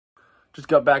Just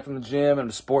got back from the gym and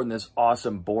I'm sporting this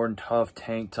awesome Born Tough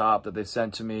tank top that they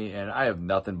sent to me, and I have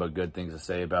nothing but good things to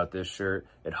say about this shirt.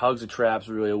 It hugs the traps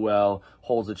really well,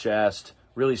 holds the chest,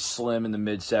 really slim in the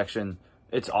midsection.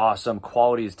 It's awesome.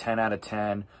 Quality is 10 out of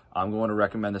 10. I'm going to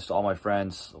recommend this to all my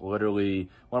friends. Literally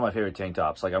one of my favorite tank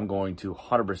tops. Like, I'm going to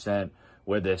 100%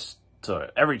 wear this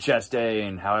to every chest day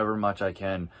and however much I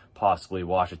can possibly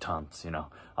wash a tons, you know.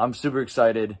 I'm super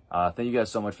excited. Thank you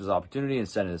guys so much for this opportunity and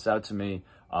sending this out to me.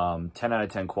 10 out of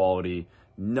 10 quality.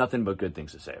 Nothing but good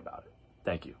things to say about it.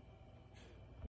 Thank you.